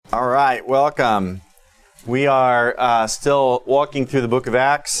All right, welcome. We are still walking through the book of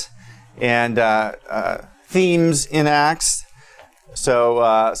Acts and themes in Acts.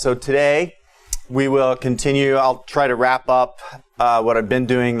 So today we will continue. I'll try to wrap up what I've been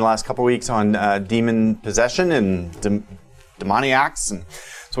doing the last couple of weeks on demon possession and demoniacs. And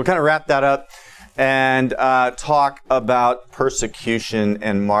so we'll kind of wrap that up and talk about persecution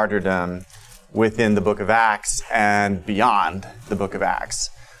and martyrdom within the book of Acts and beyond the book of Acts.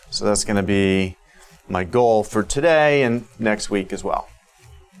 So that's going to be my goal for today and next week as well.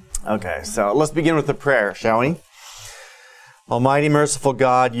 Okay, so let's begin with the prayer, shall we? Almighty, merciful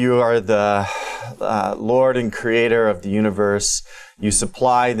God, you are the Lord and Creator of the universe. You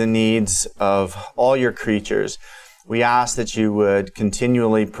supply the needs of all your creatures. We ask that you would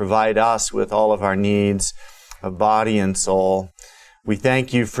continually provide us with all of our needs of body and soul. We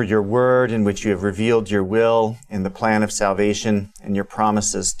thank you for your word in which you have revealed your will in the plan of salvation and your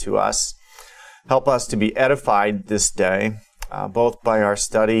promises to us. Help us to be edified this day, both by our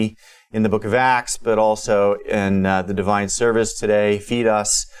study in the book of Acts, but also in the divine service today. Feed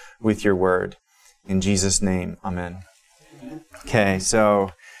us with your word. In Jesus' name, amen. Okay, so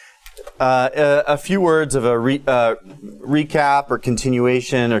a few words of a recap or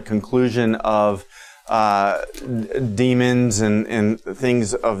continuation or conclusion of demons and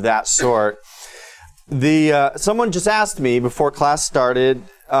things of that sort. Someone just asked me before class started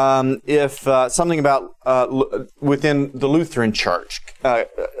if something about within the Lutheran Church,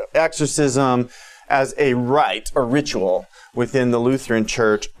 exorcism as a rite or ritual within the Lutheran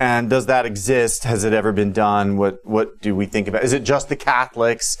Church, and does that exist? Has it ever been done? What do we think about? Is it just the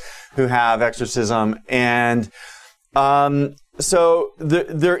Catholics who have exorcism? And so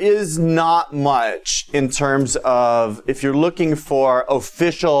there is not much in terms of, if you're looking for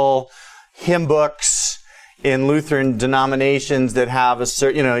official hymn books in Lutheran denominations that have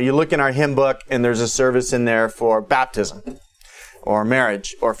you look in our hymn book and there's a service in there for baptism or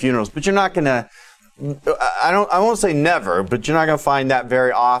marriage or funerals, but you're not going to, I won't say never, but you're not going to find that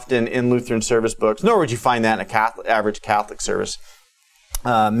very often in Lutheran service books, nor would you find that in a average Catholic service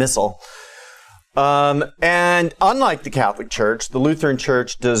missal. And unlike the Catholic Church, the Lutheran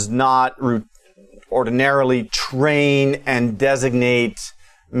Church does not ordinarily train and designate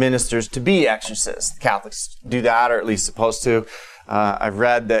ministers to be exorcists. The Catholics do that, or at least supposed to. I've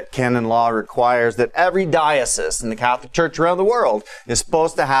read that canon law requires that every diocese in the Catholic Church around the world is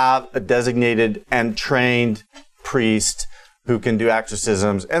supposed to have a designated and trained priest who can do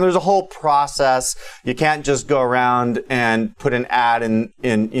exorcisms. And there's a whole process. You can't just go around and put an ad on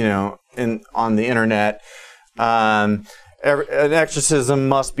the internet. An exorcism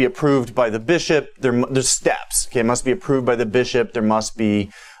must be approved by the bishop. There's steps. Okay, it must be approved by the bishop. There must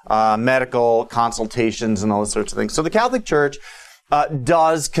be medical consultations and all those sorts of things. So the Catholic Church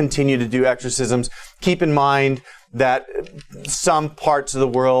does continue to do exorcisms. Keep in mind that some parts of the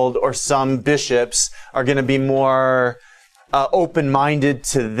world or some bishops are going to be more open-minded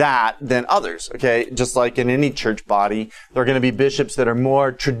to that than others, okay? Just like in any church body, there are going to be bishops that are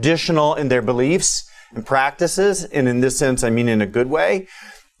more traditional in their beliefs and practices, and in this sense, I mean in a good way.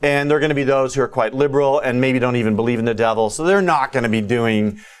 And there are going to be those who are quite liberal and maybe don't even believe in the devil, so they're not going to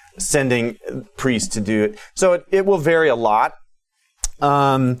be sending priests to do it. So it will vary a lot.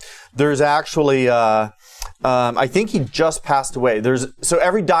 There's actually, I think he just passed away. So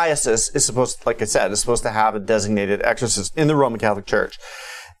every diocese is supposed to have a designated exorcist in the Roman Catholic Church.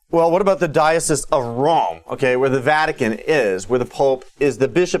 Well, what about the Diocese of Rome? Okay, where the Vatican is, where the Pope is the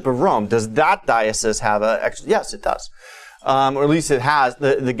Bishop of Rome. Does that diocese have Yes, it does. Or at least it has.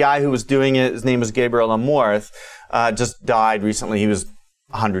 The guy who was doing it, his name was Gabriel Amorth, just died recently. He was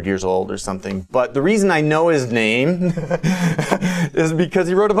 100 years old or something. But the reason I know his name is because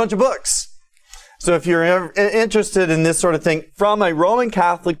he wrote a bunch of books. So if you're interested in this sort of thing, from a Roman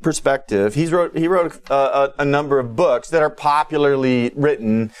Catholic perspective, he wrote a number of books that are popularly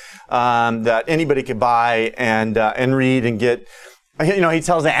written, that anybody could buy and read and get. He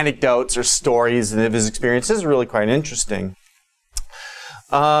tells anecdotes or stories of his experiences. Is really quite interesting.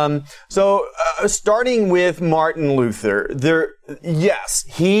 So starting with Martin Luther,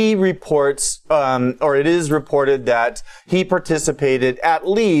 he reports, or it is reported that he participated at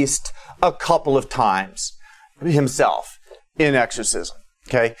least a couple of times himself in exorcism.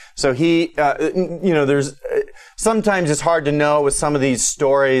 Okay, so he, there's sometimes it's hard to know with some of these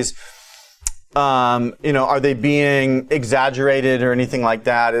stories. Are they being exaggerated or anything like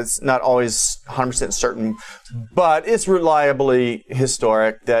that? It's not always 100% certain, but it's reliably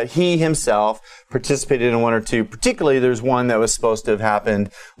historic that he himself participated in one or two. Particularly, there's one that was supposed to have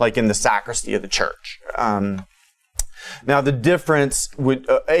happened like in the sacristy of the church. Now, the difference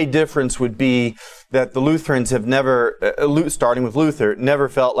would be that the Lutherans have never, starting with Luther, never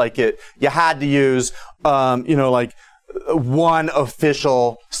felt like you had to use, like one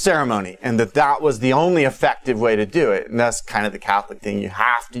official ceremony, and that was the only effective way to do it. And that's kind of the Catholic thing. You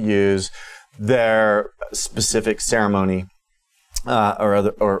have to use their specific ceremony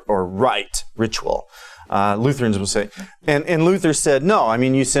or rite, ritual. Lutherans will say. And Luther said, no, I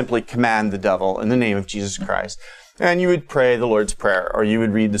mean, you simply command the devil in the name of Jesus Christ. And you would pray the Lord's Prayer, or you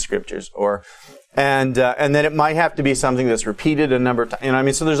would read the scriptures, and then it might have to be something that's repeated a number of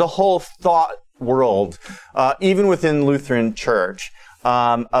times. So there's a whole thought world, even within Lutheran Church,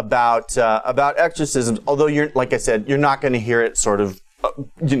 about exorcisms. Although like I said, you're not going to hear it sort of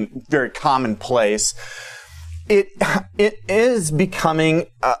very commonplace. It is becoming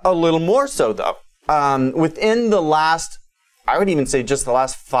a little more so, though. Within the last, I would even say just the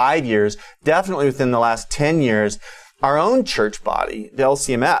last 5 years, definitely within the last 10 years, our own church body, the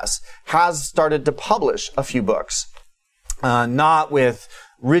LCMS, has started to publish a few books. Not with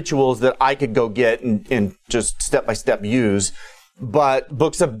rituals that I could go get and just step-by-step use, but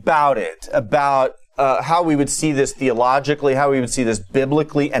books about it, about how we would see this theologically, how we would see this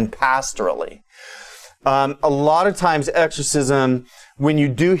biblically and pastorally. A lot of times exorcism, when you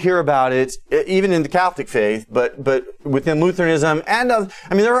do hear about it, even in the Catholic faith, but within Lutheranism, and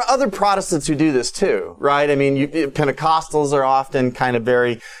there are other Protestants who do this too, right? Pentecostals are often kind of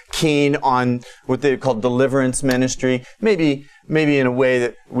very keen on what they call deliverance ministry, maybe in a way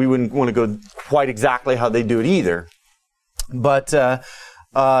that we wouldn't want to go quite exactly how they do it either. But the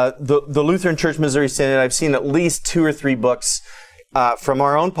Lutheran Church Missouri Synod, I've seen at least 2 or 3 books from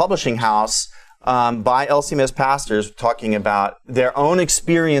our own publishing house by LCMS pastors talking about their own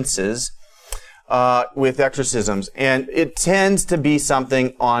experiences with exorcisms. And it tends to be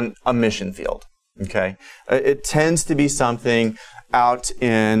something on a mission field, okay? It tends to be something out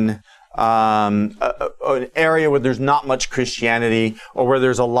in an area where there's not much Christianity, or where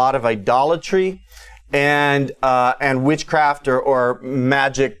there's a lot of idolatry and witchcraft or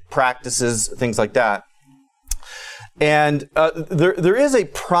magic practices, things like that. And there is a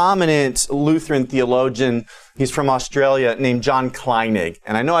prominent Lutheran theologian, he's from Australia, named John Kleinig.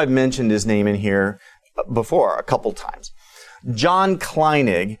 And I know I've mentioned his name in here before a couple times. John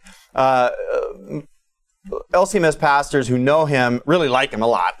Kleinig, LCMS pastors who know him really like him a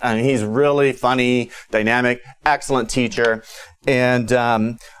lot. I mean, he's really funny, dynamic, excellent teacher. And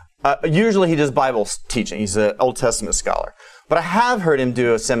usually he does Bible teaching. He's an Old Testament scholar. But I have heard him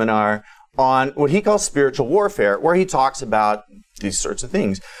do a seminar on what he calls spiritual warfare, where he talks about these sorts of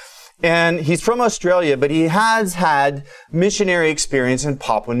things. And he's from Australia, but he has had missionary experience in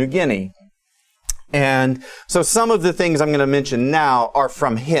Papua New Guinea. And so some of the things I'm going to mention now are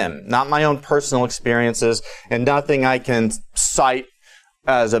from him, not my own personal experiences, and nothing I can cite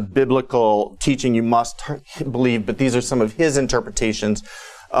as a biblical teaching you must believe, but these are some of his interpretations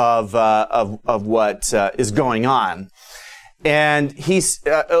of what is going on. And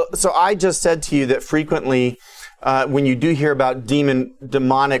so I just said to you that frequently, when you do hear about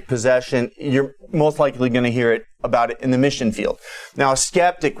demonic possession, you're most likely going to hear about it in the mission field. Now, a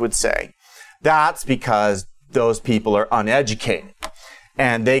skeptic would say that's because those people are uneducated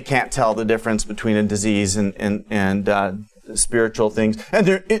and they can't tell the difference between a disease and spiritual things. And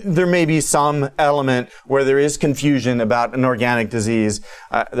there may be some element where there is confusion about an organic disease.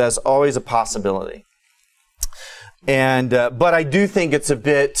 That's always a possibility. And but I do think it's a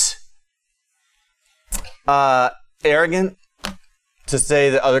bit arrogant to say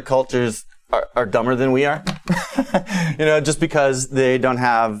that other cultures are dumber than we are. Just because they don't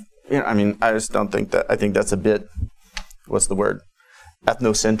have. I just don't think that. I think that's a bit. What's the word?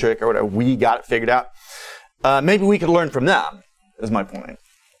 Ethnocentric or whatever. We got it figured out. Maybe we could learn from them. Is my point.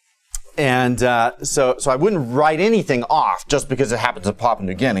 And so I wouldn't write anything off just because it happens in Papua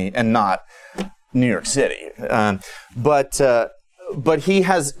New Guinea and not New York City. But he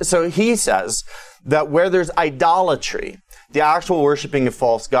says that where there's idolatry, the actual worshiping of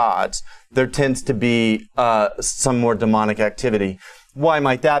false gods, there tends to be some more demonic activity. Why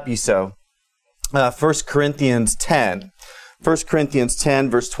might that be so? 1 Corinthians 10. 1 Corinthians 10,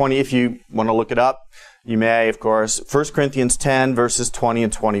 verse 20, if you want to look it up, you may, of course. 1 Corinthians 10, verses 20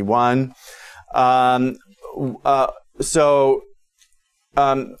 and 21. Paul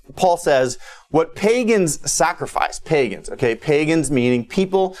says, what pagans sacrifice, pagans meaning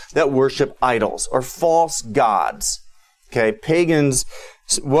people that worship idols or false gods.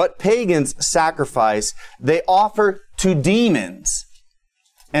 What pagans sacrifice, they offer to demons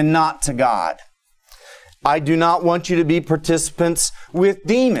and not to God. I do not want you to be participants with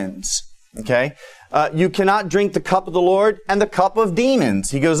demons. Okay? You cannot drink the cup of the Lord and the cup of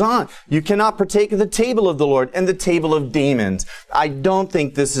demons. He goes on. You cannot partake of the table of the Lord and the table of demons. I don't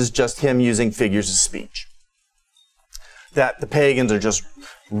think this is just him using figures of speech. That the pagans are just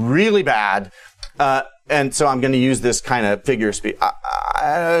really bad, and so I'm going to use this kind of figure of speech.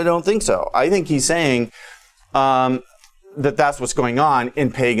 I don't think so. I think he's saying that that's what's going on in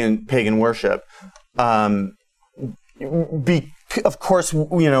pagan worship. Of course,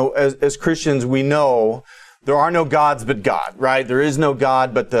 as Christians, we know there are no gods but God, right? There is no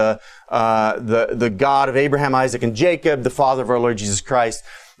God but the God of Abraham, Isaac, and Jacob, the Father of our Lord Jesus Christ,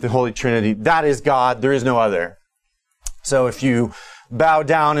 the Holy Trinity. That is God. There is no other. So if you bow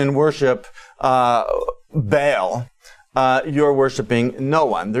down and worship Baal, you're worshiping no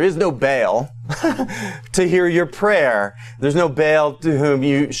one. There is no Baal to hear your prayer. There's no Baal to whom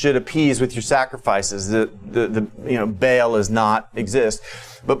you should appease with your sacrifices. Baal does not exist.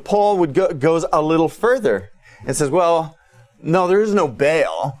 But Paul goes a little further and says, well, no, there is no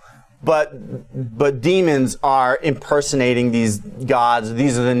Baal. But demons are impersonating these gods.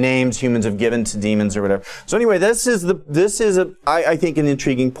 These are the names humans have given to demons or whatever. So anyway, this is I think an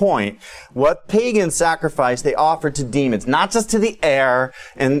intriguing point. What pagans sacrifice, they offer to demons, not just to the air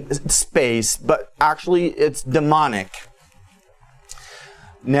and space, but actually it's demonic.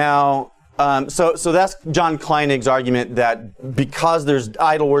 Now, so that's John Kleinig's argument that because there's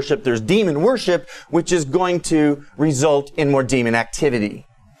idol worship, there's demon worship, which is going to result in more demon activity.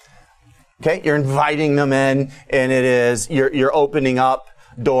 Okay, you're inviting them in, and you're opening up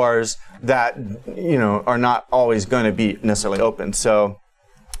doors that are not always going to be necessarily open. So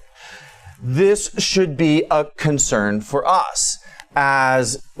this should be a concern for us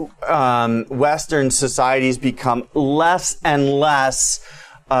as Western societies become less and less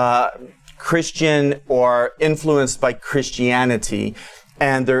Christian or influenced by Christianity,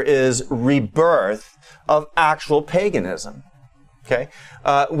 and there is rebirth of actual paganism. Okay,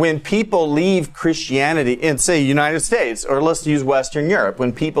 when people leave Christianity in, say, United States, or let's use Western Europe,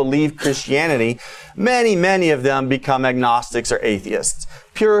 when people leave Christianity, many of them become agnostics or atheists,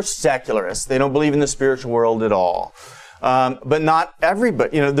 pure secularists. They don't believe in the spiritual world at all. But not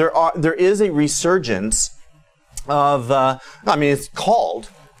everybody. There is a resurgence of. It's called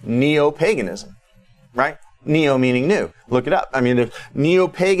neo-paganism, right? Neo meaning new. Look it up.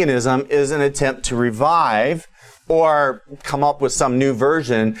 Neo-paganism is an attempt to revive or come up with some new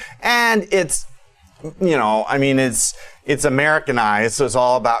version, and it's Americanized, so it's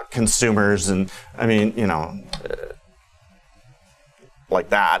all about consumers and like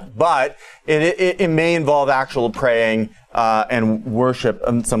that. But it may involve actual praying and worship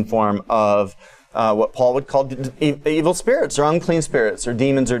in some form of what Paul would call evil spirits or unclean spirits or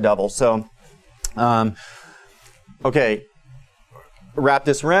demons or devils. So, okay. Wrap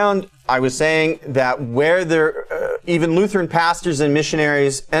this around. I was saying that where even Lutheran pastors and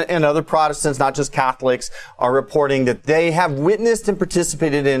missionaries and other Protestants, not just Catholics, are reporting that they have witnessed and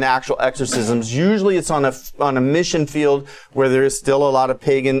participated in actual exorcisms. Usually it's on a mission field where there is still a lot of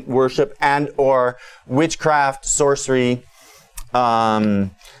pagan worship and or witchcraft, sorcery,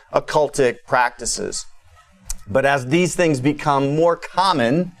 occultic practices. But as these things become more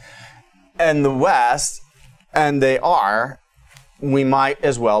common in the West, and they are, we might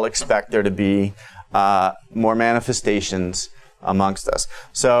as well expect there to be more manifestations amongst us.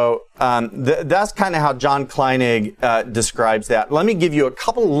 So that's kind of how John Kleinig describes that. Let me give you a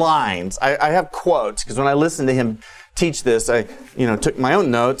couple lines. I have quotes, because when I listened to him teach this, I took my own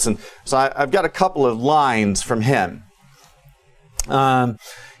notes, and so I've got a couple of lines from him.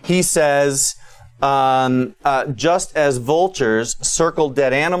 He says, just as vultures circle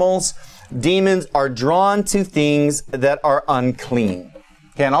dead animals, demons are drawn to things that are unclean.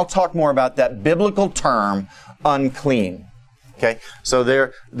 Okay, and I'll talk more about that biblical term, unclean. Okay, so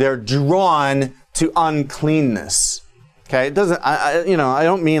they're drawn to uncleanness. Okay, it doesn't. I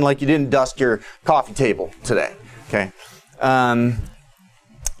don't mean like you didn't dust your coffee table today. Okay. John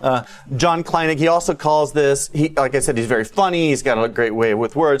Kleinig, he also calls this. Like I said, he's very funny. He's got a great way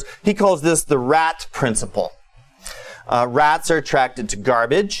with words. He calls this the rat principle. Rats are attracted to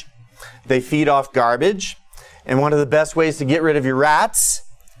garbage. They feed off garbage. And one of the best ways to get rid of your rats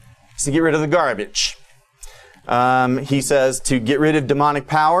is to get rid of the garbage. He says to get rid of demonic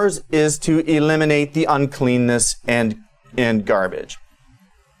powers is to eliminate the uncleanness and garbage.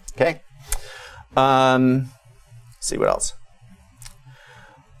 Okay? Let's see what else.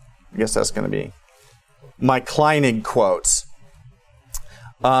 I guess that's going to be my Kleinig quotes.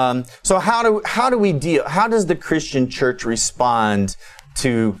 So how do we deal? How does the Christian church respond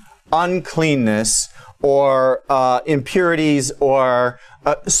to uncleanness or impurities or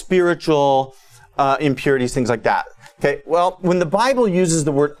spiritual impurities, things like that. Okay, well, when the Bible uses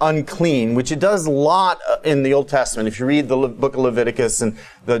the word unclean, which it does a lot in the Old Testament, if you read the book of Leviticus and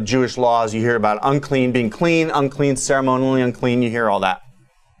the Jewish laws, you hear about unclean being clean, unclean, ceremonially unclean, you hear all that.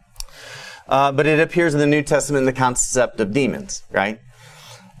 But it appears in the New Testament in the concept of demons, right?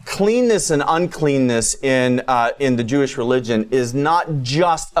 Cleanness and uncleanness in the Jewish religion is not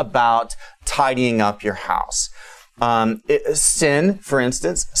just about tidying up your house. Sin, for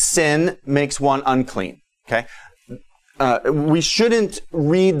instance, sin makes one unclean, okay? We shouldn't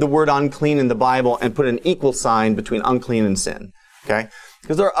read the word unclean in the Bible and put an equal sign between unclean and sin, okay?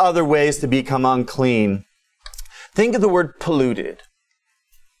 Because there are other ways to become unclean. Think of the word polluted,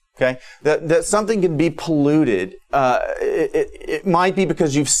 okay? That something can be polluted. It might be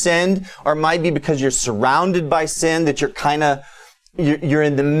because you've sinned, or it might be because you're surrounded by sin, that you're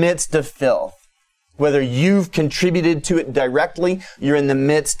in the midst of filth. Whether you've contributed to it directly, you're in the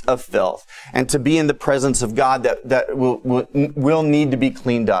midst of filth. And to be in the presence of God, that will need to be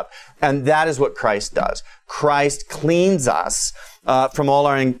cleaned up. And that is what Christ does. Christ cleans us from all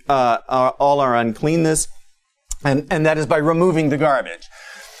our uncleanness, and that is by removing the garbage.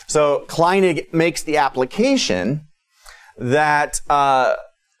 So Kleinig makes the application that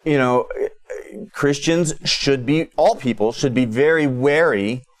Christians all people should be very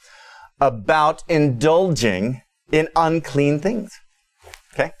wary about indulging in unclean things,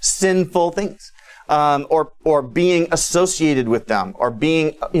 okay, sinful things, or being associated with them, or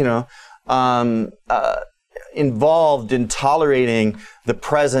being, involved in tolerating the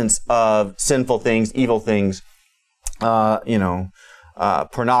presence of sinful things, evil things,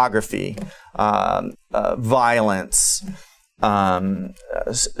 pornography, violence,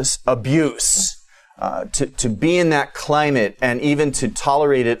 abuse. To be in that climate and even to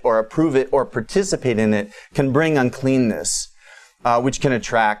tolerate it or approve it or participate in it can bring uncleanness, which can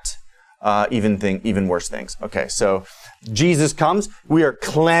attract even worse things. Okay, so Jesus comes. We are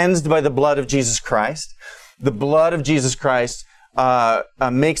cleansed by the blood of Jesus Christ. The blood of Jesus Christ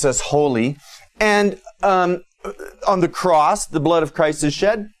makes us holy. And on the cross, the blood of Christ is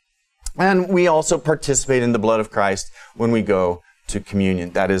shed. And we also participate in the blood of Christ when we go to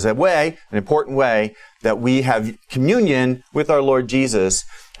communion. That is an important way that we have communion with our Lord Jesus,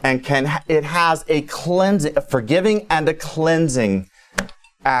 and it has a forgiving and a cleansing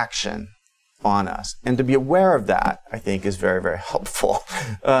action on us. And to be aware of that, I think, is very, very helpful,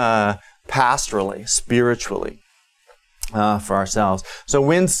 pastorally, spiritually, for ourselves. So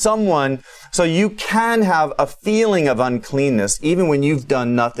you can have a feeling of uncleanness even when you've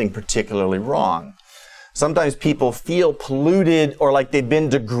done nothing particularly wrong. Sometimes people feel polluted or like they've been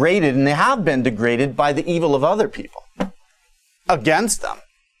degraded, and they have been degraded by the evil of other people against them,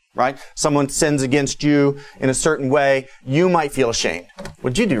 right? Someone sins against you in a certain way, you might feel ashamed.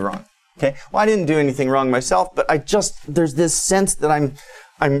 What did you do wrong? Okay, well, I didn't do anything wrong myself, but there's this sense that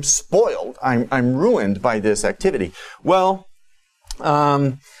I'm spoiled, I'm ruined by this activity. Well,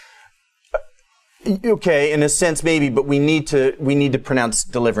 okay, in a sense maybe, but we need to pronounce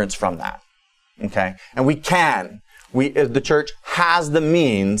deliverance from that. Okay, and the church has the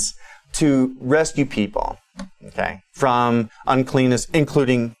means to rescue people, okay, from uncleanness,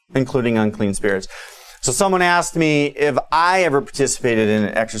 including unclean spirits. So someone asked me if I ever participated in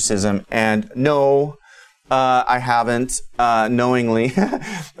an exorcism, and no, I haven't, knowingly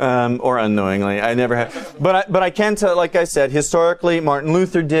or unknowingly. I never have. But I can tell, like I said, historically, Martin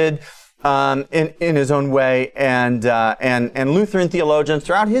Luther did. In his own way, and Lutheran theologians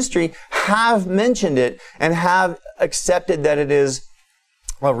throughout history have mentioned it and have accepted that it is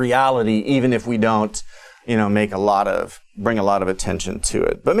a reality, even if we don't, bring a lot of attention to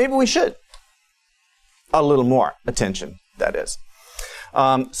it. But maybe we should. A little more attention, that is.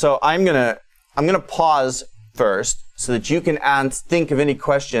 So I'm gonna pause first so that you can think of any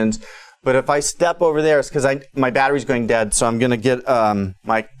questions. But if I step over there, it's because my battery's going dead, so I'm going to get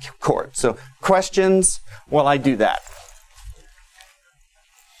my cord. So questions while I do that.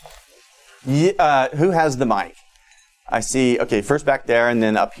 Who has the mic? I see. Okay, first back there and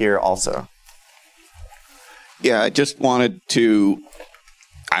then up here also. Yeah, I just wanted to,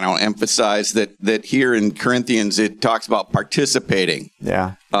 emphasize that here in Corinthians it talks about participating.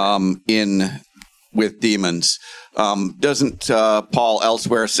 Yeah. With demons. Doesn't Paul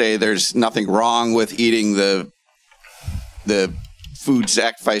elsewhere say there's nothing wrong with eating the food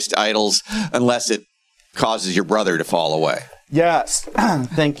sacrificed to idols unless it causes your brother to fall away? Yes.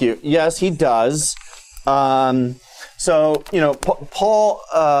 Thank you. Yes, he does. Paul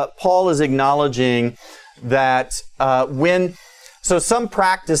is acknowledging that some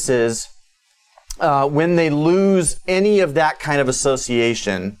practices when they lose any of that kind of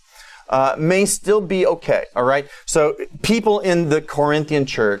association, may still be okay, all right? So people in the Corinthian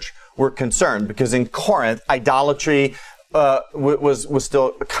church were concerned because in Corinth, idolatry was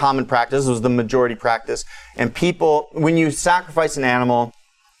still a common practice. It was the majority practice. And people, when you sacrifice an animal,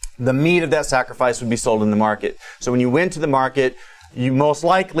 the meat of that sacrifice would be sold in the market. So when you went to the market, you most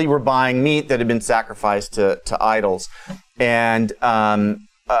likely were buying meat that had been sacrificed to idols. And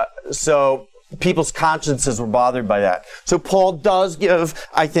so people's consciences were bothered by that. So Paul does give,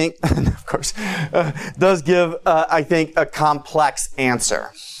 I think, of course, I think, a complex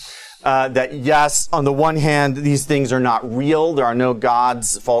answer. That yes, on the one hand, these things are not real. There are no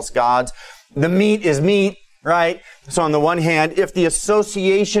gods, false gods. The meat is meat, right? So on the one hand, if the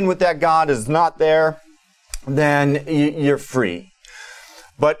association with that God is not there, then you're free.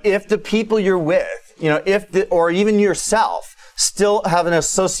 But if the people you're with, or even yourself, still have an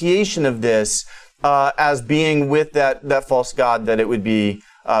association of this as being with that false god, that it would be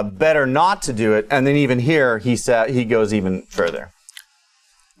better not to do it. And then even here, he goes even further.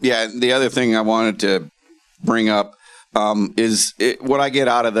 Yeah, the other thing I wanted to bring up is what I get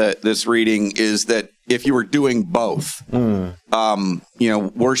out of this reading is that if you were doing both,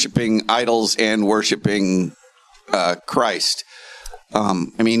 worshiping idols and worshiping Christ.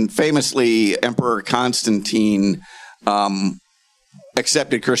 Famously, Emperor Constantine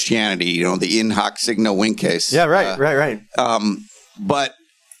accepted Christianity, the in hoc signo vinces. Yeah, right. But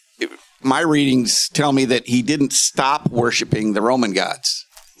my readings tell me that he didn't stop worshiping the Roman gods.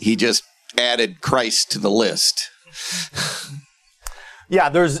 He just added Christ to the list. Yeah,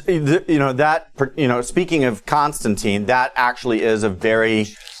 there's, speaking of Constantine, that actually is a very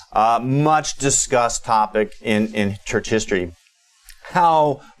much discussed topic in church history.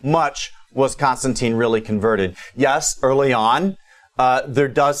 How much was Constantine really converted? Yes, early on, there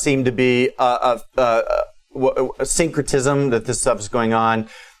does seem to be a syncretism that this stuff is going on.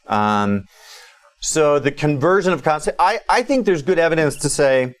 So the conversion of Constantine, I think there's good evidence to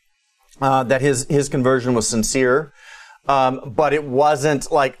say that his conversion was sincere, but it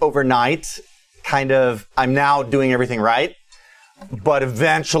wasn't like overnight, kind of, I'm now doing everything right. But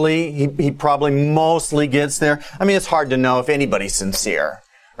eventually, he probably mostly gets there. I mean, it's hard to know if anybody's sincere,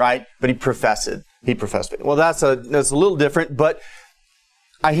 right? But he professed it. Well, that's a little different, but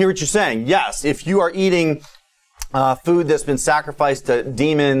I hear what you're saying. Yes, if you are eating food that's been sacrificed to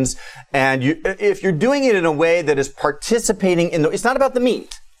demons, and if you're doing it in a way that is participating in it's not about the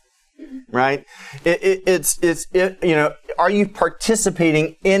meat, right? Are you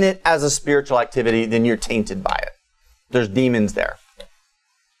participating in it as a spiritual activity? Then you're tainted by it. There's demons there.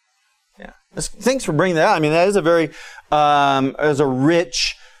 Yeah. Thanks for bringing that out. I mean, that is a very, there's a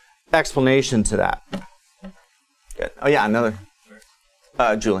rich explanation to that. Good. Oh yeah, another.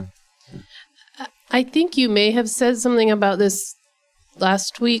 Julie. I think you may have said something about this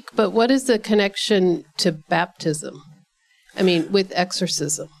last week, but what is the connection to baptism? I mean, with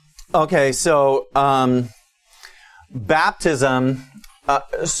exorcism. Okay, so baptism. I'm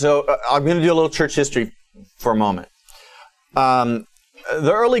going to do a little church history for a moment. The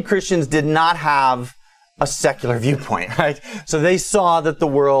early Christians did not have a secular viewpoint, right? So they saw that the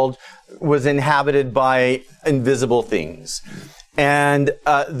world was inhabited by invisible things. And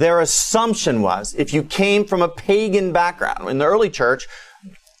their assumption was, if you came from a pagan background, in the early church,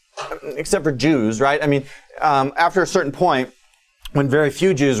 except for Jews, right? I mean, after a certain point, when very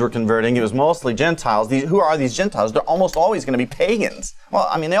few Jews were converting, it was mostly Gentiles. Who are these Gentiles? They're almost always going to be pagans. Well,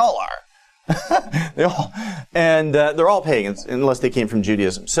 I mean, they all are. They're all pagans, unless they came from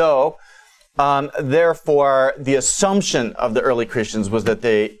Judaism. So, therefore, the assumption of the early Christians was that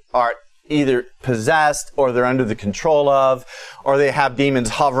they are either possessed, or they're under the control of, or they have demons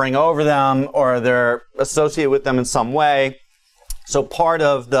hovering over them, or they're associated with them in some way. So part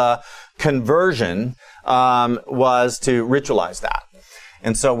of the conversion was to ritualize that.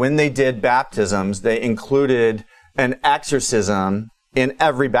 And so when they did baptisms, they included an exorcism in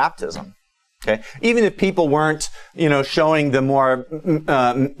every baptism. Okay, even if people weren't, showing the more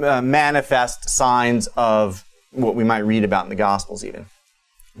manifest signs of what we might read about in the Gospels, even.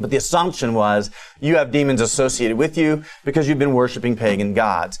 But the assumption was you have demons associated with you because you've been worshiping pagan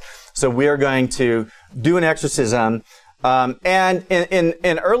gods. So we are going to do an exorcism. And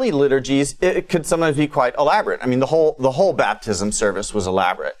in early liturgies, it could sometimes be quite elaborate. I mean, the whole baptism service was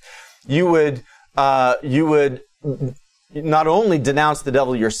elaborate. You would not only denounce the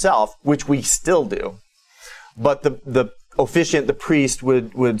devil yourself, which we still do, but the officiant, the priest,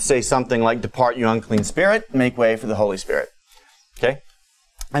 would say something like, "Depart, you unclean spirit, make way for the Holy Spirit." Okay?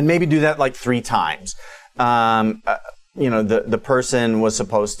 And maybe do that like 3 times. The person was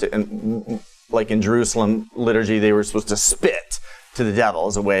supposed to, and like in Jerusalem liturgy, they were supposed to spit to the devil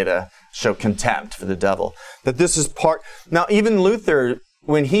as a way to show contempt for the devil. That this is part. Now, even Luther,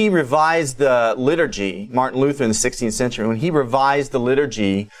 when he revised the liturgy, Martin Luther in the 16th century, when he revised the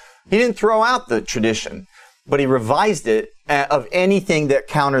liturgy, he didn't throw out the tradition, but he revised it of anything that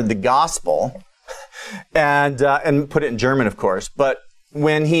countered the gospel, and put it in German, of course. But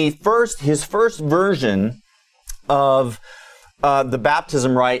when his first version of the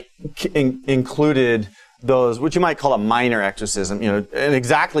baptism rite included those, what you might call a minor exorcism, and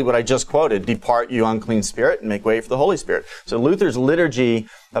exactly what I just quoted: "Depart, you unclean spirit, and make way for the Holy Spirit." So Luther's liturgy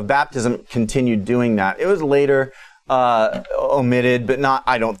of baptism continued doing that. It was later omitted, but not,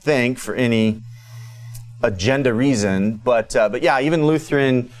 I don't think, for any agenda reason. But yeah, even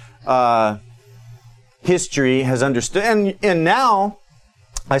Lutheran history has understood, and now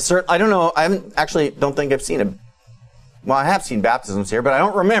I don't know. I don't think I've seen I have seen baptisms here, but I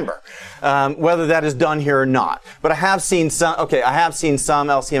don't remember whether that is done here or not. But I have seen some. Okay, I have seen some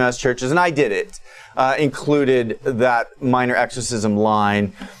LCMS churches, and I did it. Included that minor exorcism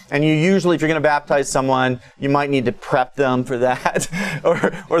line. And you usually, if you're going to baptize someone, you might need to prep them for that,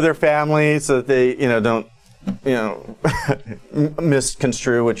 or their family, so that they don't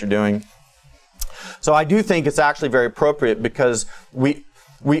misconstrue what you're doing. So I do think it's actually very appropriate, because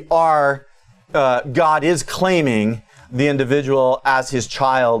God is claiming the individual as his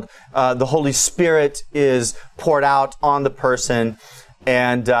child. The Holy Spirit is poured out on the person,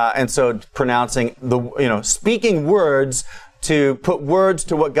 and so pronouncing speaking words to put words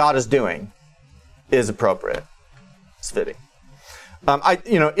to what God is doing is appropriate. It's fitting.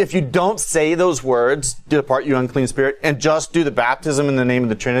 If you don't say those words, "Depart, you unclean spirit," and just do the baptism in the name of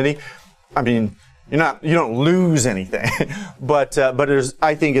the Trinity, I mean, you don't lose anything. but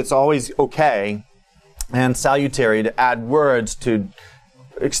I think it's always okay and salutary to add words to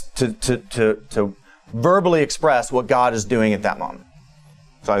verbally express what God is doing at that moment.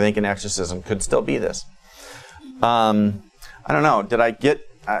 So I think an exorcism could still be this. I don't know. Did I get?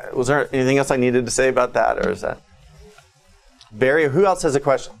 Was there anything else I needed to say about that, or is that Barry? Who else has a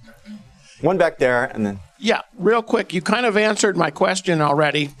question? One back there, and then. Yeah, real quick. You kind of answered my question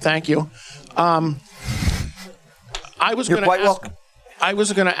already. Thank you. I was going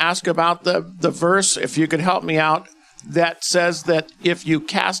to ask about the verse, if you could help me out, that says that if you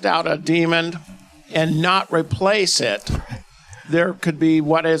cast out a demon and not replace it, there could be,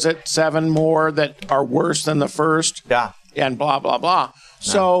 7 more that are worse than the first? Yeah. And blah, blah, blah. Yeah.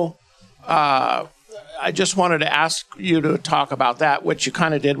 So I just wanted to ask you to talk about that, which you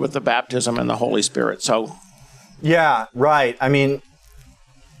kind of did with the baptism and the Holy Spirit. So. Yeah, right. I mean,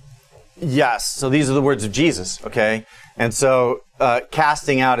 yes. So these are the words of Jesus, okay? And so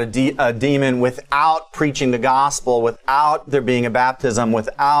casting out a demon without preaching the gospel, without there being a baptism,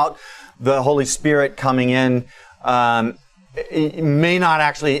 without the Holy Spirit coming in, it may not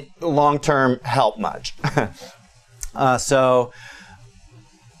actually long-term help much.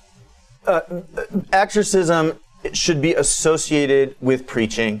 Exorcism should be associated with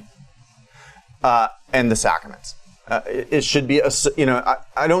preaching and the sacraments. It should be,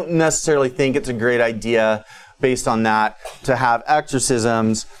 I don't necessarily think it's a great idea based on that to have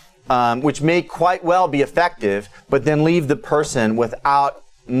exorcisms, which may quite well be effective, but then leave the person without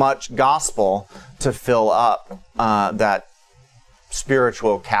much gospel to fill up that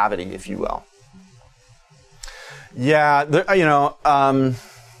spiritual cavity, if you will. Yeah,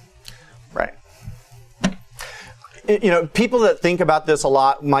 right. People that think about this a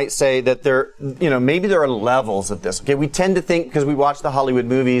lot might say that maybe there are levels of this. Okay, we tend to think, because we watch the Hollywood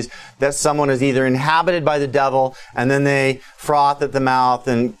movies, that someone is either inhabited by the devil and then they froth at the mouth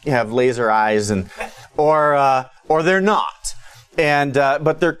and have laser eyes, or they're not. And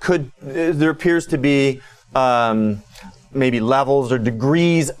but there appears to be maybe levels or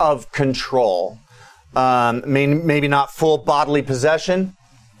degrees of control. Maybe not full bodily possession,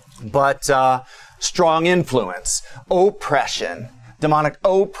 but strong influence, oppression, demonic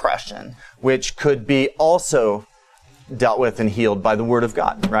oppression, which could be also dealt with and healed by the Word of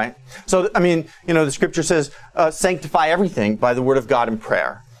God, right? So, the Scripture says, sanctify everything by the Word of God and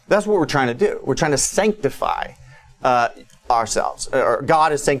prayer. That's what we're trying to do. We're trying to sanctify ourselves. Or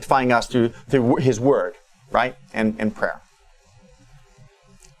God is sanctifying us through His Word, right? And prayer.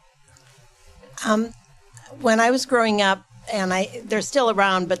 When I was growing up, and they're still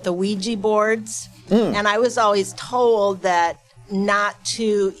around, but the Ouija boards, and I was always told that not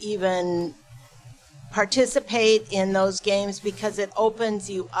to even participate in those games because it opens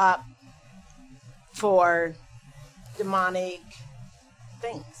you up for demonic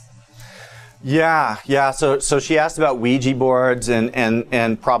things. Yeah. So she asked about Ouija boards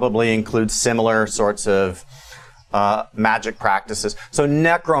and probably includes similar sorts of magic practices. So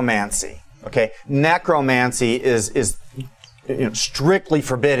necromancy. Okay, necromancy is strictly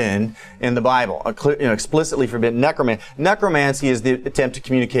forbidden in the Bible. Explicitly forbidden. Necromancy is the attempt to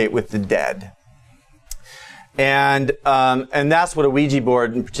communicate with the dead. And that's what a Ouija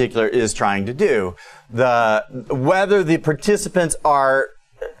board in particular is trying to do. Whether the participants are,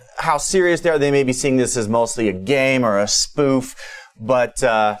 how serious they are, they may be seeing this as mostly a game or a spoof, but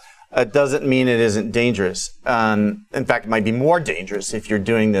it doesn't mean it isn't dangerous. In fact, it might be more dangerous if you're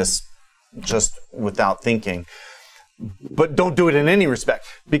doing this just without thinking. But don't do it in any respect,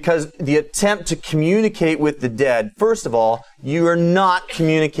 because the attempt to communicate with the dead, first of all, you are not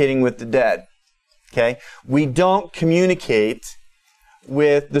communicating with the dead. Okay? We don't communicate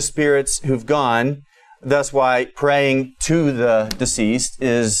with the spirits who've gone. That's why praying to the deceased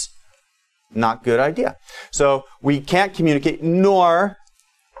is not a good idea. So we can't communicate, nor,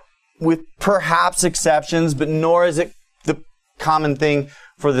 with perhaps exceptions, but nor is it the common thing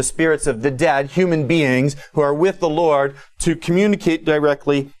for the spirits of the dead, human beings who are with the Lord, to communicate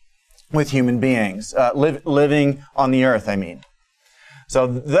directly with human beings, living on the earth, I mean. So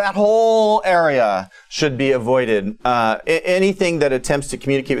that whole area should be avoided. Anything that attempts to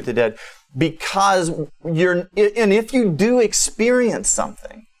communicate with the dead, because and if you do experience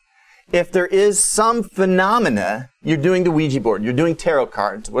something, if there is some phenomena, you're doing the Ouija board, you're doing tarot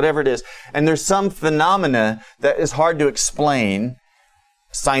cards, whatever it is, and there's some phenomena that is hard to explain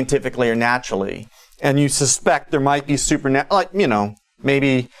scientifically or naturally, and you suspect there might be supernatural, like,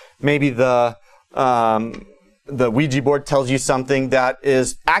 maybe the Ouija board tells you something that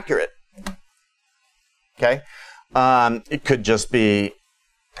is accurate. Okay? It could just be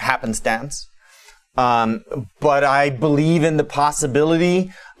happenstance. But I believe in the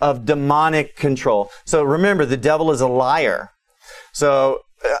possibility of demonic control. So remember, the devil is a liar. So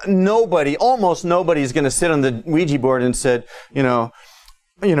almost nobody is going to sit on the Ouija board and said,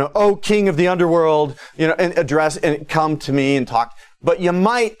 oh, king of the underworld, and address and come to me and talk. But you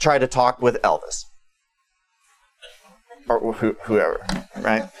might try to talk with Elvis. Or whoever,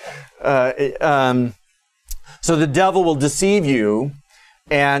 right? So the devil will deceive you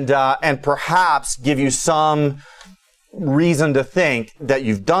and perhaps give you some reason to think that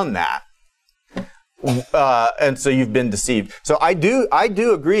you've done that. And so you've been deceived. So I do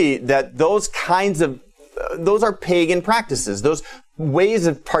agree that those are pagan practices. Those ways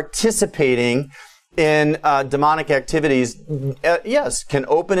of participating in demonic activities, yes, can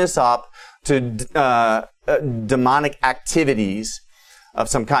open us up to demonic activities of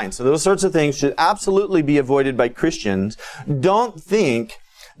some kind. So those sorts of things should absolutely be avoided by Christians. Don't think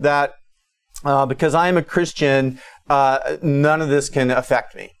that because I am a Christian, none of this can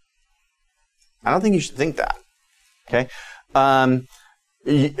affect me. I don't think you should think that. Okay?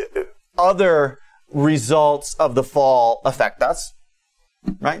 Other results of the fall affect us,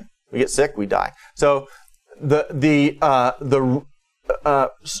 right? We get sick, we die. So the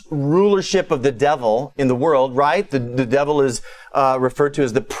rulership of the devil in the world, right? The devil is referred to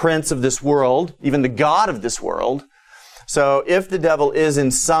as the prince of this world, even the god of this world. So if the devil is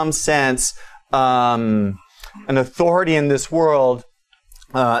in some sense an authority in this world,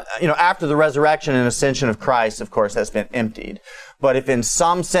 after the resurrection and ascension of Christ, of course, that's been emptied. But if in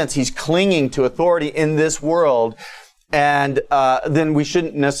some sense he's clinging to authority in this world, and then we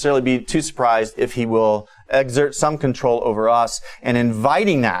shouldn't necessarily be too surprised if he will exert some control over us. And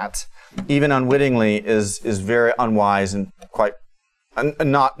inviting that, even unwittingly, is very unwise and quite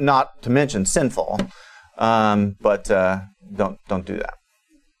not to mention sinful. But don't do that.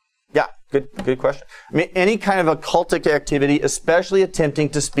 Yeah, good question. I mean, any kind of occultic activity, especially attempting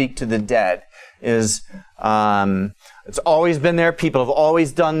to speak to the dead, is it's always been there. People have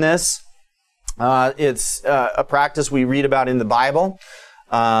always done this. It's a practice we read about in the Bible.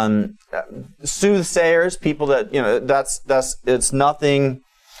 Soothsayers, people that, it's nothing.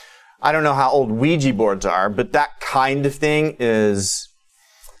 I don't know how old Ouija boards are, but that kind of thing is,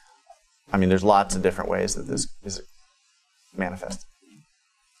 there's lots of different ways that this is manifested.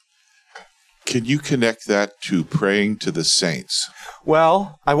 Can you connect that to praying to the saints?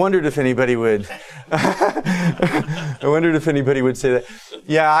 Well, I wondered if anybody would. I wondered if anybody would say that.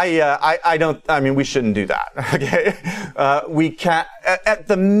 Yeah, I don't. We shouldn't do that. Okay, we can't. At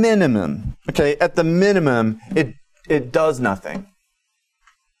the minimum. Okay, at the minimum, it does nothing.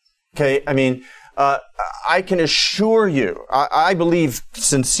 Okay, I can assure you, I believe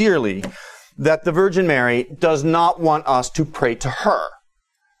sincerely that the Virgin Mary does not want us to pray to her,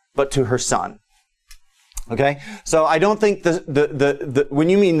 but to her Son. Okay, so I don't think the when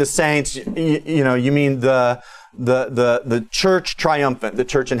you mean the saints, you mean the church triumphant, the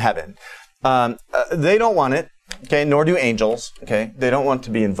church in heaven. They don't want it. Okay, nor do angels. Okay, they don't want to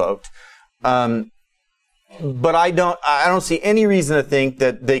be invoked. But I don't see any reason to think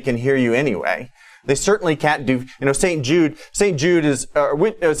that they can hear you anyway. They certainly can't do. St. Jude is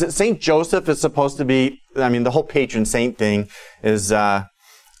St. Joseph is supposed to be. I mean, the whole patron saint thing is.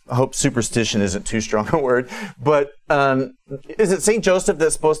 I hope superstition isn't too strong a word, but is it St. Joseph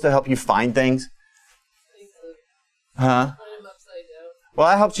that's supposed to help you find things? Huh? Well,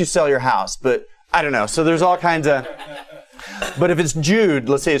 that helps you sell your house, but I don't know. So there's all kinds of... But if it's Jude,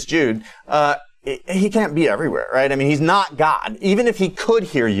 let's say it's Jude, he can't be everywhere, right? I mean, he's not God. Even if he could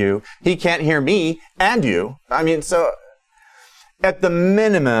hear you, he can't hear me and you. I mean, so at the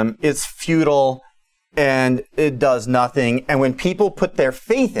minimum, it's futile and it does nothing. And when people put their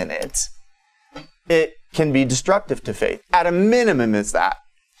faith in it, it can be destructive to faith. At a minimum, is that.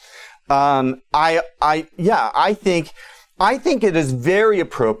 I think it is very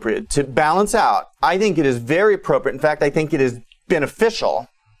appropriate to balance out. I think it is very appropriate. In fact, I think it is beneficial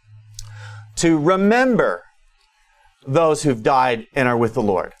to remember those who've died and are with the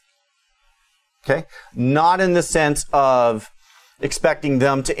Lord. Okay? Not in the sense of expecting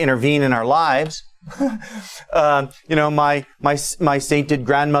them to intervene in our lives. My sainted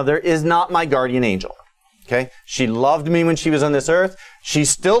grandmother is not my guardian angel. Okay? She loved me when she was on this earth. She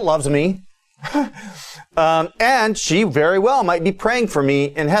still loves me. And she very well might be praying for me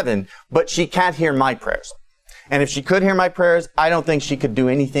in heaven, but she can't hear my prayers. And if she could hear my prayers, I don't think she could do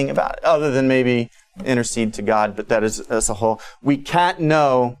anything about it other than maybe intercede to God. But that's a whole. We can't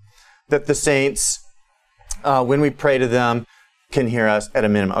know that the saints, when we pray to them, can hear us at a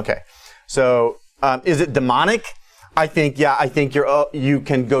minimum. Okay. So, is it demonic? I think you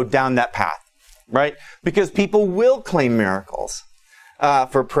can go down that path, right? Because people will claim miracles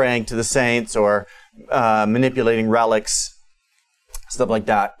for praying to the saints or manipulating relics, stuff like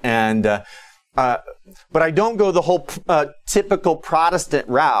that. And but I don't go the whole typical Protestant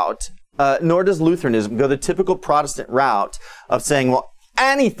route, nor does Lutheranism go the typical Protestant route of saying, well,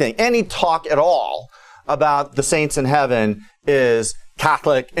 any talk at all about the saints in heaven is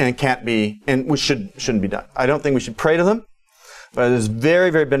Catholic and can't be, and shouldn't be done. I don't think we should pray to them, but it is very,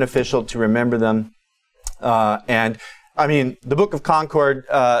 very beneficial to remember them. And I mean, the Book of Concord,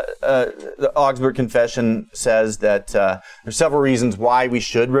 the Augsburg Confession says that there's several reasons why we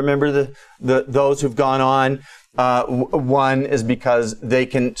should remember those who've gone on. One is because they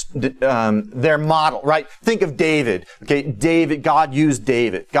can, their model, right? Think of David. Okay, God used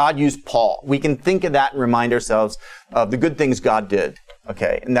David. God used Paul. We can think of that and remind ourselves of the good things God did.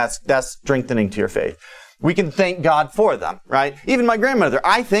 Okay, and that's strengthening to your faith. We can thank God for them, right? Even my grandmother.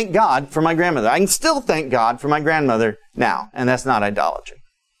 I thank God for my grandmother. I can still thank God for my grandmother now, and that's not idolatry.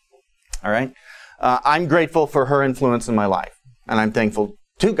 All right? I'm grateful for her influence in my life, and I'm thankful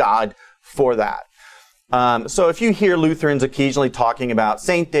to God for that. So if you hear Lutherans occasionally talking about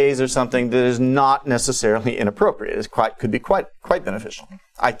saint days or something that is not necessarily inappropriate, it could be quite beneficial,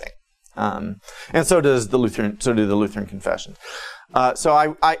 I think. And so do the Lutheran confessions. So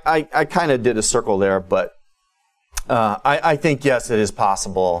I kind of did a circle there, but I think, yes, it is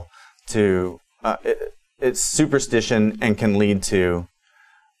possible to, it's superstition and can lead to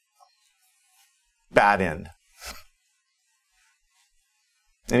bad end.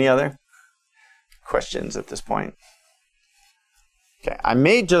 Any other questions at this point? Okay, I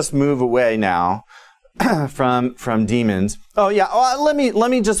may just move away now from demons. Oh yeah, let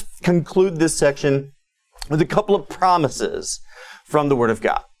me just conclude this section with a couple of promises from the Word of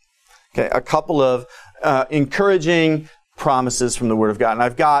God. Okay, a couple of encouraging promises from the Word of God, and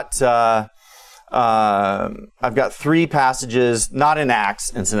I've got 3 passages, not in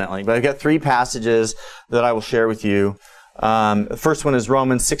Acts, incidentally, but I've got 3 passages that I will share with you. The first one is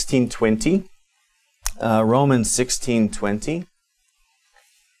Romans 16:20. Romans 16:20.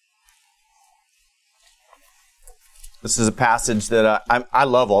 This is a passage that I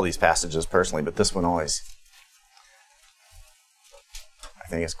love all these passages personally, but this one always, I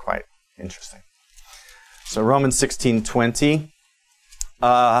think, is quite interesting. So Romans 16:20.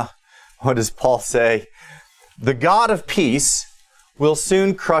 What does Paul say? The God of peace will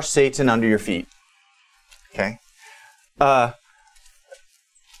soon crush Satan under your feet. Okay.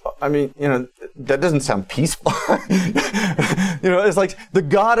 I mean, that doesn't sound peaceful. It's like the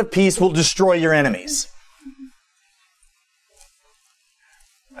God of peace will destroy your enemies.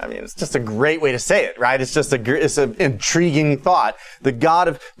 I mean, it's just a great way to say it, right? It's an intriguing thought.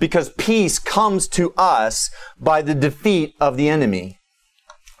 Because peace comes to us by the defeat of the enemy.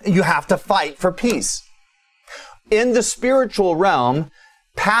 You have to fight for peace. in the spiritual realm,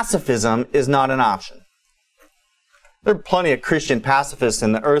 pacifism is not an option. There are plenty of Christian pacifists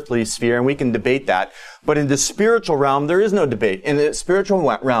in the earthly sphere, and we can debate that. But in the spiritual realm, there is no debate. In the spiritual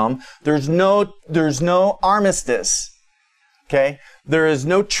realm, there's no armistice. Okay? There is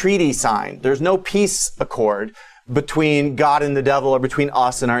no treaty signed. There's no peace accord between God and the devil, or between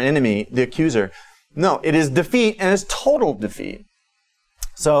us and our enemy, the accuser. No, it is defeat, and it's total defeat.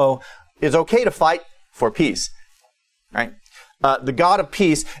 So it's okay to fight for peace, right? The God of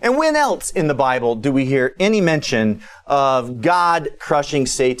peace. And when else in the Bible do we hear any mention of God crushing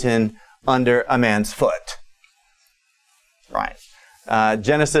Satan under a man's foot? Right.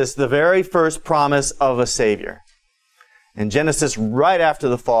 Genesis, the very first promise of a Savior. In Genesis, right after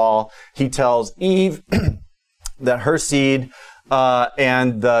the fall, he tells Eve that her seed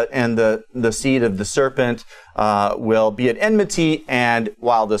and the seed of the serpent will be at enmity, and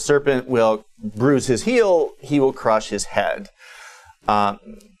while the serpent will bruise his heel, he will crush his head.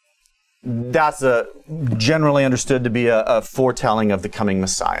 That's generally understood to be a foretelling of the coming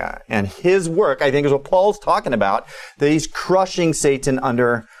Messiah. And his work, I think, is what Paul's talking about, that he's crushing Satan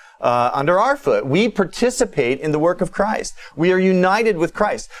under our foot. We participate in the work of Christ. We are united with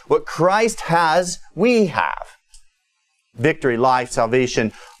Christ. What Christ has, we have. Victory, life,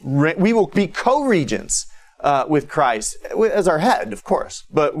 salvation. We will be co-regents with Christ as our head, of course.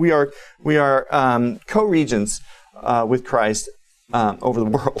 But we are co-regents with Christ over the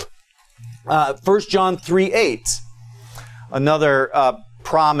world. 1 John 3:8, another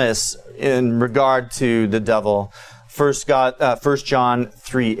promise in regard to the devil. 1 John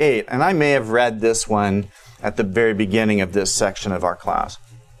 3:8, and I may have read this one at the very beginning of this section of our class.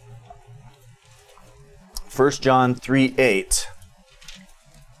 1 John 3:8.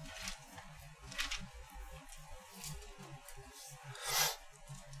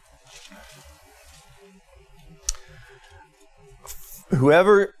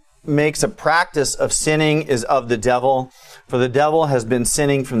 Whoever makes a practice of sinning is of the devil, for the devil has been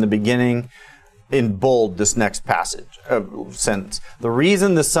sinning from the beginning. In bold, this next passage, sentence. The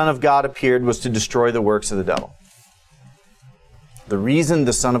reason the Son of God appeared was to destroy the works of the devil. The reason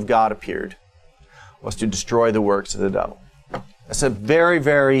the Son of God appeared was to destroy the works of the devil. That's a very,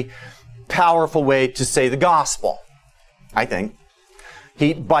 very powerful way to say the gospel, I think.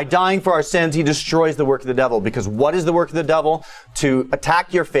 By dying for our sins, he destroys the work of the devil. Because what is the work of the devil? To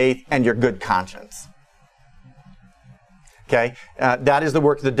attack your faith and your good conscience. Okay? That is the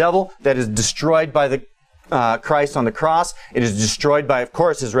work of the devil. That is destroyed by the Christ on the cross. It is destroyed by, of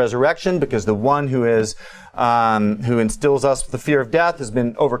course, his resurrection, because the one who instills us with the fear of death has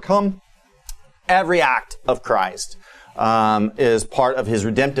been overcome. Every act of Christ is part of his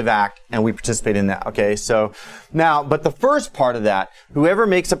redemptive act, and we participate in that. Okay, so now, but the first part of that, whoever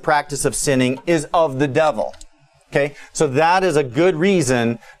makes a practice of sinning is of the devil. Okay, so that is a good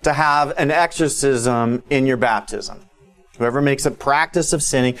reason to have an exorcism in your baptism. Whoever makes a practice of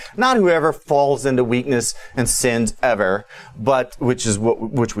sinning, not whoever falls into weakness and sins ever, but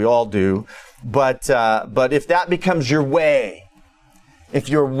which we all do. But if that becomes your way, if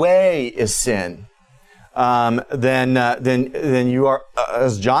your way is sin, then you are,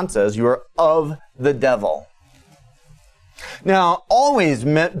 as John says, you are of the devil. Now, always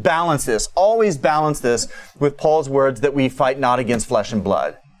balance this with Paul's words that we fight not against flesh and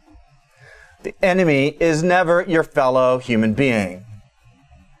blood. The enemy is never your fellow human being.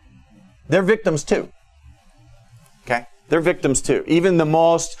 They're victims too. Okay? They're victims too. Even the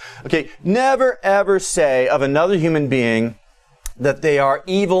most, never ever say of another human being that they are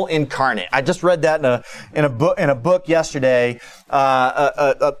evil incarnate. I just read that in a book yesterday.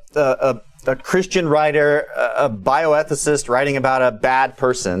 A Christian writer, a bioethicist writing about a bad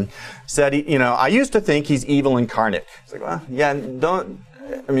person, said, I used to think he's evil incarnate. It's like, well, yeah,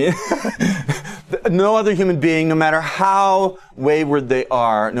 no other human being, no matter how wayward they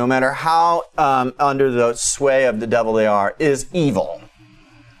are, no matter how under the sway of the devil they are, is evil.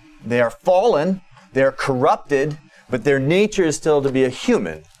 They are fallen, they are corrupted, but their nature is still to be a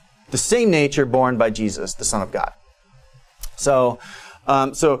human, the same nature born by Jesus, the Son of God. So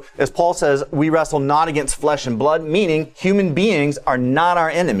as Paul says, we wrestle not against flesh and blood, meaning human beings are not our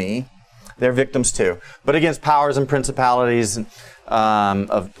enemy. They're victims too, but against powers and principalities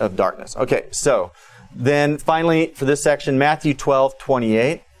of darkness. Okay, so then finally for this section, Matthew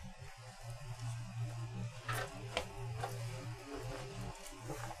 12:28.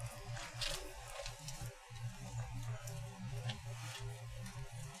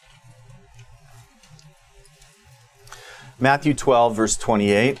 Matthew 12, verse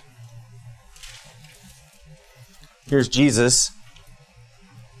 28. Here's Jesus.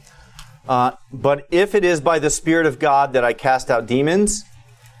 But if it is by the Spirit of God that I cast out demons,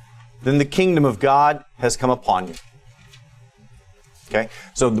 then the kingdom of God has come upon you. Okay,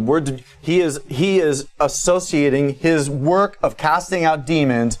 so the word he is associating his work of casting out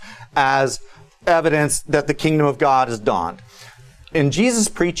demons as evidence that the kingdom of God has dawned. In Jesus'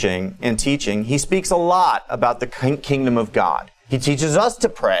 preaching and teaching, he speaks a lot about the kingdom of God. He teaches us to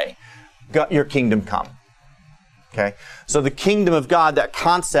pray, "Your kingdom come." Okay, so the kingdom of God, that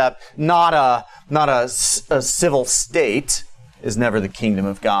concept, not a civil state, is never the kingdom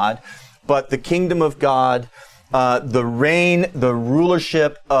of God, but the kingdom of God. The reign, the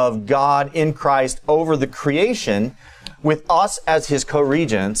rulership of God in Christ over the creation, with us as his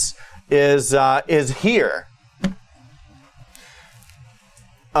co-regents, is here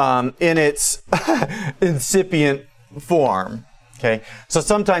in its incipient form. Okay, so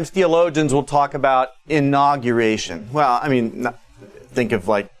sometimes theologians will talk about inauguration. Well, I mean, think of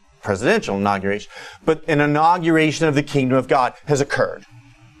like presidential inauguration, but an inauguration of the kingdom of God has occurred.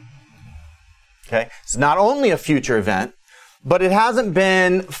 Okay, it's not only a future event, but it hasn't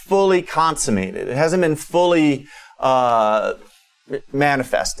been fully consummated. It hasn't been fully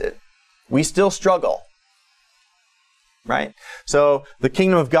manifested. We still struggle, right? So the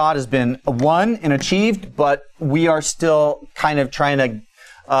kingdom of God has been won and achieved, but we are still kind of trying to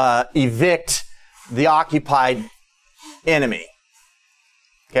evict the occupied enemy.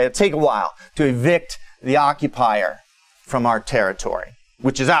 Okay, it'll take a while to evict the occupier from our territory,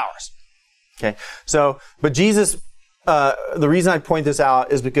 which is ours. Okay, so, but Jesus, the reason I point this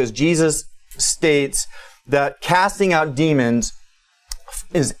out is because Jesus states that casting out demons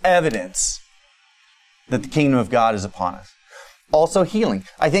is evidence that the kingdom of God is upon us. Also healing.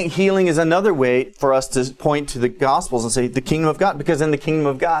 I think healing is another way for us to point to the Gospels and say the kingdom of God, because in the kingdom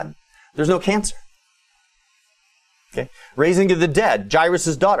of God, there's no cancer. Okay, raising of the dead,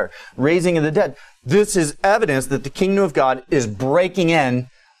 Jairus' daughter, raising of the dead. This is evidence that the kingdom of God is breaking in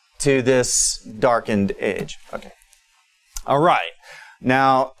to this darkened age. Okay. All right.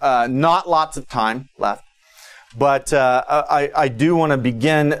 Now, not lots of time left, but I do want to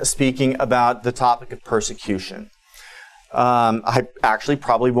begin speaking about the topic of persecution. I actually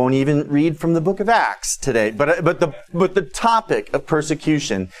probably won't even read from the book of Acts today, but the topic of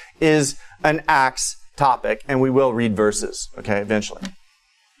persecution is an Acts topic, and we will read verses, okay, eventually.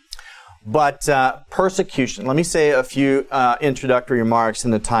 But persecution. Let me say a few introductory remarks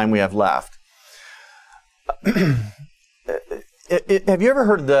in the time we have left. Have you ever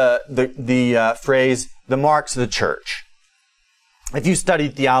heard the phrase, the marks of the church? If you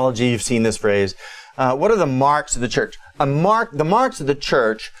studied theology, you've seen this phrase. What are the marks of the church? The marks of the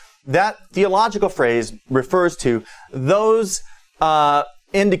church, that theological phrase refers to those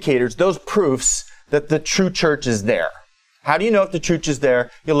indicators, those proofs that the true church is there. How do you know if the church is there?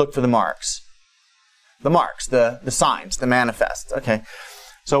 You look for the marks. The marks, the signs, the manifest. Okay.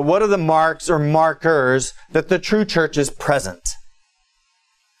 So what are the marks or markers that the true church is present?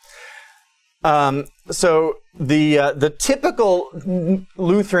 So the typical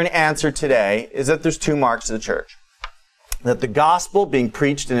Lutheran answer today is that there's two marks of the church. That the gospel being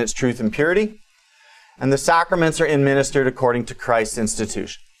preached in its truth and purity, and the sacraments are administered according to Christ's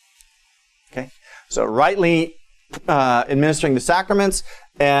institution. Okay. So rightly administering the sacraments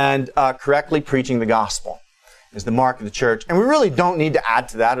and correctly preaching the gospel is the mark of the church. And we really don't need to add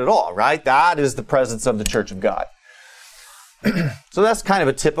to that at all, right? That is the presence of the church of God. So that's kind of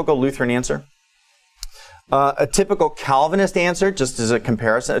a typical Lutheran answer. A typical Calvinist answer, just as a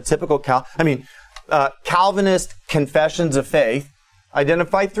comparison, Calvinist confessions of faith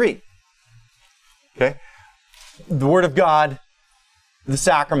identify three. Okay? The Word of God, the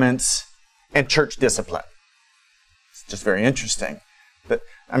sacraments, and church discipline. Just very interesting. But,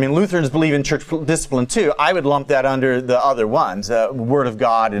 Lutherans believe in church discipline too. I would lump that under the other ones, Word of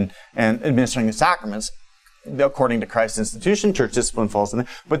God and administering the sacraments. According to Christ's institution, church discipline falls in there.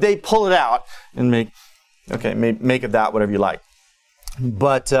 But they pull it out and make of that whatever you like.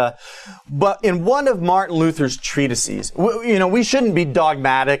 But in one of Martin Luther's treatises, we shouldn't be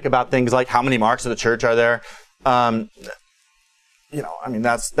dogmatic about things like how many marks of the church are there.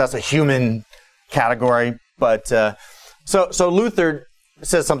 That's a human category. But so Luther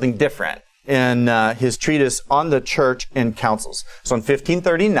says something different in his treatise on the church and councils. So in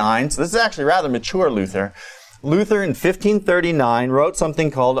 1539, so this is actually rather mature Luther. Luther in 1539 wrote something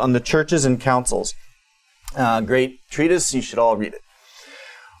called On the Churches and Councils. Great treatise, you should all read it.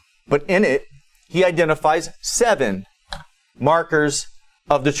 But in it, he identifies 7 markers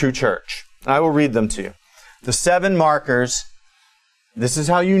of the true church. I will read them to you. The 7 markers. This is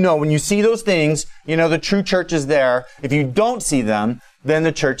how you know. When you see those things, you know the true church is there. If you don't see them, then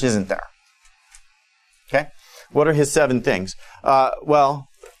the church isn't there. What are his 7 things? Well,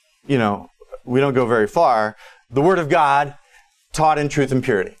 we don't go very far. The Word of God, taught in truth and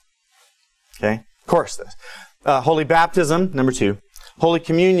purity. Okay? Of course, this. Holy baptism, number 2. Holy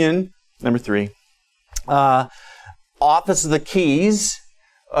communion, number 3. Office of the keys,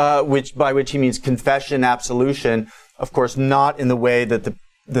 by which he means confession, absolution. Of course, not in the way that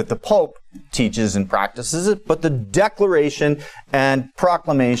the Pope teaches and practices it, but the declaration and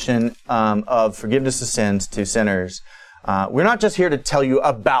proclamation of forgiveness of sins to sinners. We're not just here to tell you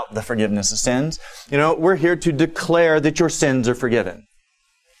about the forgiveness of sins. We're here to declare that your sins are forgiven.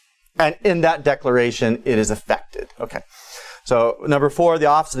 And in that declaration, it is effected. Okay. So, number 4, the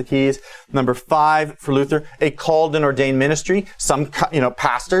office of the keys. Number 5, for Luther, a called and ordained ministry. Some,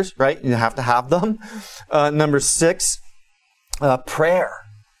 pastors, right? You have to have them. Number 6, prayer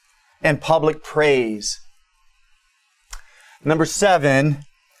and public praise. Number 7,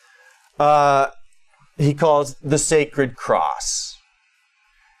 he calls the sacred cross.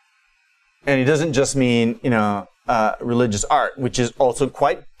 And he doesn't just mean, religious art, which is also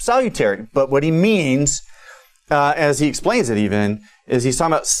quite salutary. But what he means, as he explains it even, is he's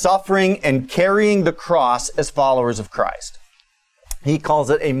talking about suffering and carrying the cross as followers of Christ. He calls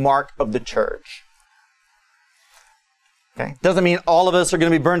it a mark of the church. Okay? Doesn't mean all of us are going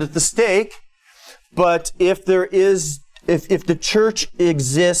to be burned at the stake, but if the church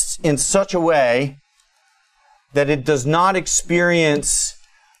exists in such a way that it does not experience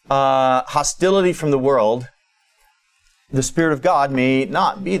hostility from the world, the Spirit of God may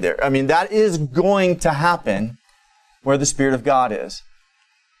not be there. I mean, that is going to happen where the Spirit of God is.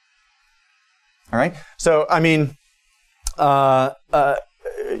 All right? So, I mean,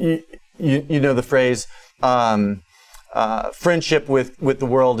 you know the phrase, friendship with the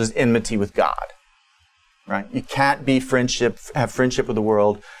world is enmity with God. Right? You can't have friendship with the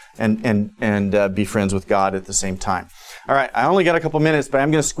world and be friends with God at the same time. All right, I only got a couple minutes, but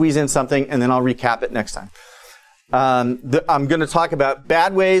I'm going to squeeze in something and then I'll recap it next time. I'm going to talk about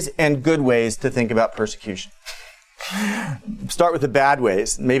bad ways and good ways to think about persecution. Start with the bad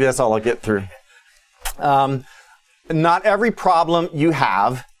ways. Maybe that's all I'll get through. Not every problem you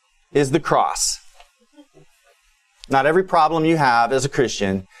have is the cross. Not every problem you have as a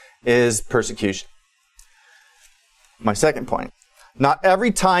Christian is persecution. My second point. Not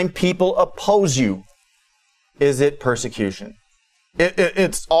every time people oppose you is it persecution.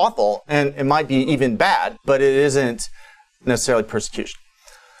 It's awful, and it might be even bad, but it isn't necessarily persecution.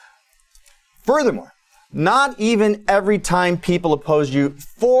 Furthermore, not even every time people oppose you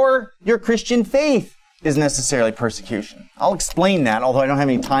for your Christian faith is necessarily persecution. I'll explain that, although I don't have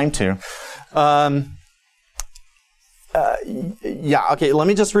any time to. Let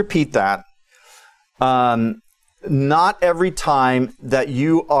me just repeat that. Not every time that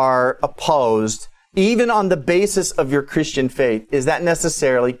you are opposed, even on the basis of your Christian faith, is that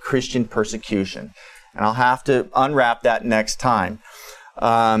necessarily Christian persecution. And I'll have to unwrap that next time.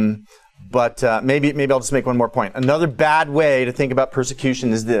 But maybe I'll just make one more point. Another bad way to think about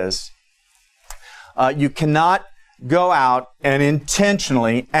persecution is this. You cannot go out and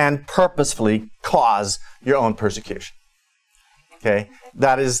intentionally and purposefully cause your own persecution. Okay?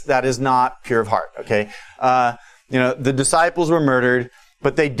 That is not pure of heart. Okay? The disciples were murdered,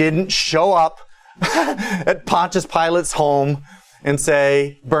 but they didn't show up at Pontius Pilate's home and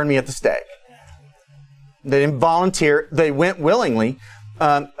say, burn me at the stake. They didn't volunteer. They went willingly.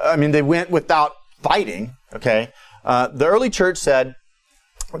 They went without fighting. Okay? The early church said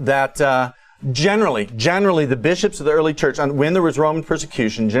that generally, the bishops of the early church, when there was Roman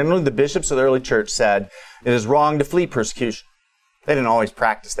persecution, generally the bishops of the early church said it is wrong to flee persecution. They didn't always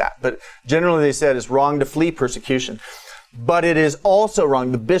practice that, but generally they said it's wrong to flee persecution. But it is also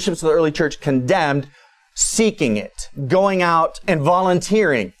wrong. The bishops of the early church condemned seeking it, going out and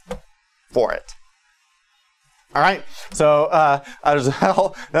volunteering for it. All right? So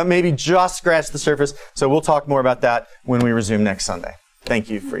that maybe just scratched the surface. So we'll talk more about that when we resume next Sunday. Thank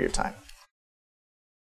you for your time.